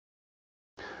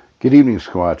Good evening,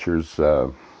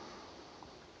 Squatchers.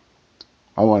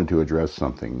 I wanted to address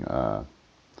something.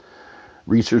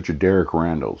 Researcher Derek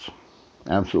Randles,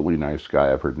 absolutely nice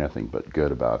guy. I've heard nothing but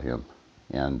good about him.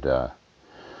 And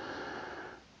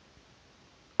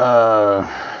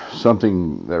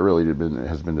something that really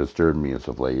has been disturbing me as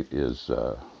of late is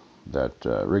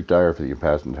that Rick Dyer, for the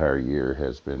past entire year,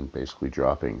 has been basically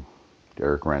dropping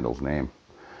Derek Randles' name.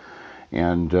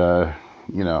 And,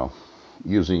 you know,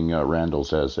 using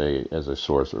Randles as a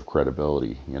source of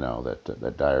credibility,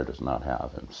 that Dyer does not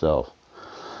have himself.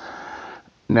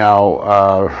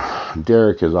 Now,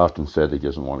 Derek has often said he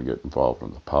doesn't want to get involved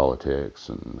in the politics,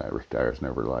 and that Rick Dyer's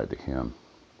never lied to him.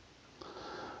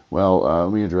 Well,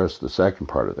 let me address the second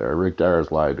part of there. Rick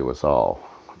Dyer's lied to us all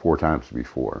 4 times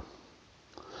before.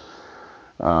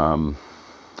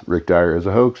 Rick Dyer is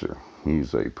a hoaxer.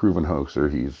 He's a proven hoaxer.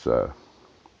 He's,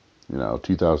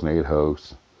 2008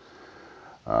 hoax.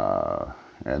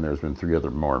 And there's been 3 other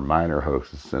more minor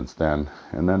hoaxes since then.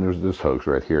 And then there's this hoax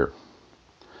right here.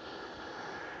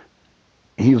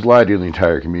 He's lied to the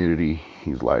entire community.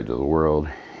 He's lied to the world.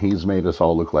 He's made us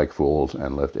all look like fools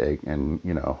and left egg in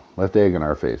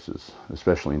our faces,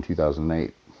 especially in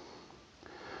 2008.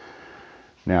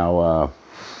 Now,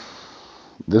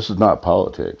 this is not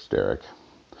politics, Derek.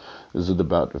 This is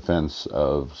about defense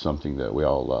of something that we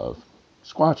all love,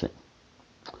 squatching.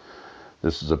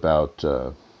 This is about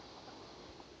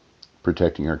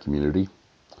protecting our community,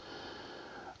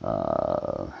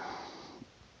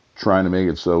 trying to make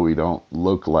it so we don't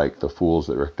look like the fools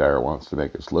that Rick Dyer wants to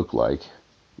make us look like.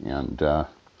 And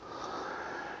I'll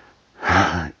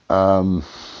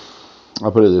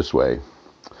put it this way.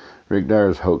 Rick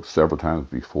Dyer's hoaxed several times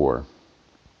before.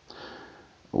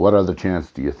 What other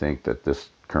chance do you think that this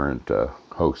current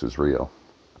hoax is real?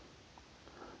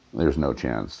 There's no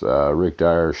chance. Rick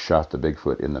Dyer shot the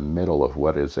Bigfoot in the middle of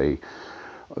what is a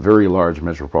very large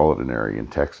metropolitan area in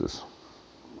Texas.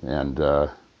 And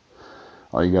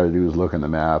all you got to do is look on the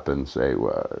map and say,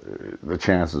 well, the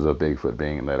chances of Bigfoot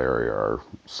being in that area are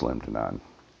slim to none.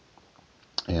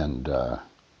 And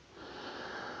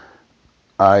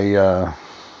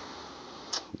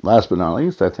last but not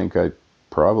least, I think I'd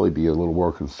probably be a little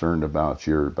more concerned about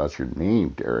your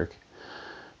name, Derek,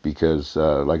 because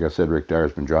like I said, Rick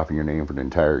Dyer's been dropping your name for an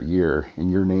entire year,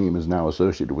 and your name is now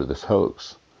associated with this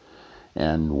hoax.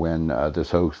 And when this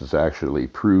hoax is actually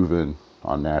proven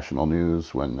on national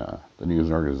news, when the news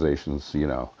organizations,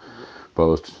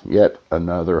 post yet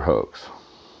another hoax,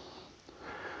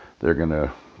 they're going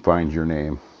to find your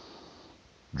name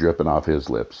dripping off his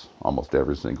lips almost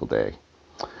every single day.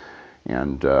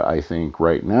 And I think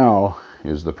right now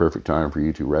is the perfect time for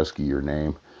you to rescue your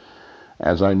name.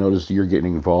 As I noticed, you're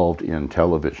getting involved in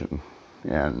television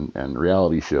and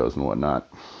reality shows and whatnot.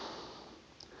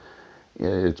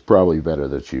 It's probably better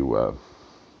that you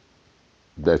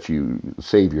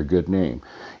save your good name.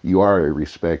 You are a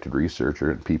respected researcher,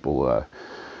 and people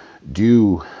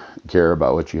do care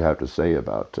about what you have to say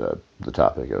about the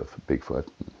topic of Bigfoot.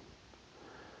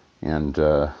 And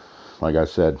like I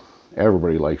said,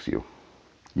 everybody likes you.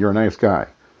 You're a nice guy,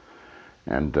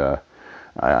 and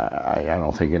I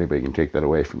don't think anybody can take that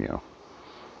away from you.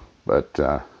 But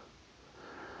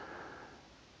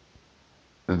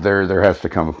there has to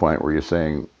come a point where you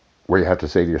have to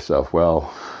say to yourself,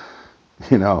 well,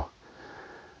 no,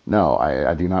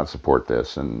 I do not support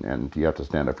this, and you have to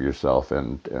stand up for yourself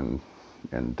and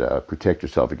protect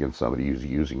yourself against somebody who's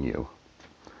using you.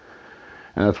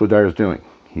 And that's what Dyer's doing.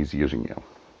 He's using you.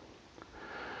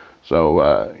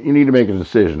 So you need to make a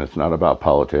decision. It's not about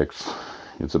politics.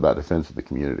 It's about defense of the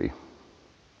community.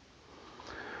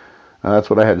 That's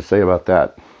what I had to say about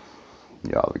that.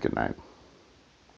 Y'all have a good night.